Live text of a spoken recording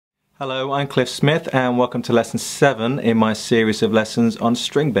Hello, I'm Cliff Smith and welcome to lesson 7 in my series of lessons on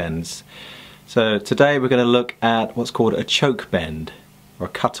string bends. So today we're going to look at what's called a choke bend or a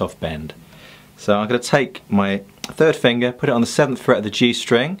cut-off bend. So I'm going to take my third finger, put it on the 7th fret of the G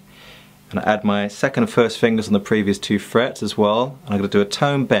string, and I add my second and first fingers on the previous 2 frets as well. And I'm going to do a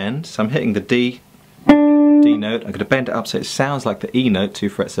tone bend, so I'm hitting the D note. I'm going to bend it up so it sounds like the E note 2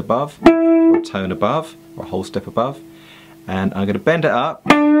 frets above, or a tone above, or a whole step above. And I'm going to bend it up.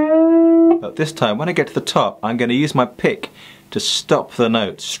 But this time, when I get to the top, I'm going to use my pick to stop the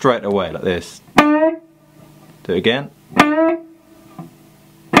note straight away, like this. Do it again.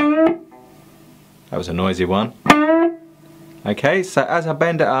 That was a noisy one. Okay, so as I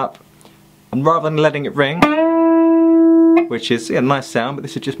bend it up, and rather than letting it ring, which is a nice sound, but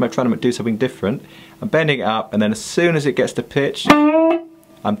this is just my trying to do something different, I'm bending it up, and then as soon as it gets to pitch,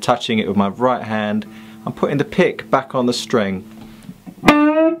 I'm touching it with my right hand. I'm putting the pick back on the string.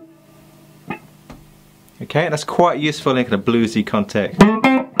 Okay, that's quite useful in kind of bluesy context.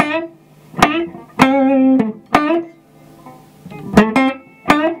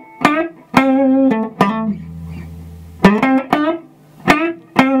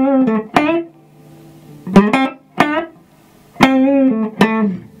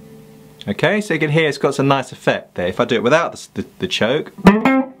 Okay, so you can hear it's got some nice effect there. If I do it without the choke,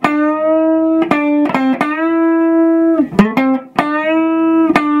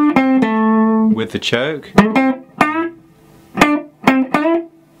 with the choke,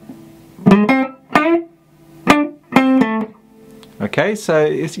 okay, so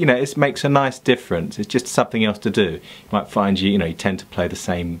it's, it makes a nice difference. It's just something else to do. You might find you tend to play the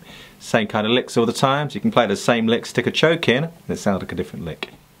same kind of licks all the time, so you can play the same lick, stick a choke in, and it sounds like a different lick.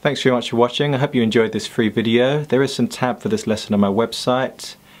 Thanks very much for watching. I hope you enjoyed this free video. There is some tab for this lesson on my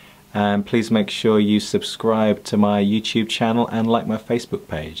website. And please make sure you subscribe to my YouTube channel and like my Facebook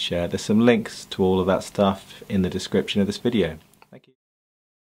page. There's some links to all of that stuff in the description of this video.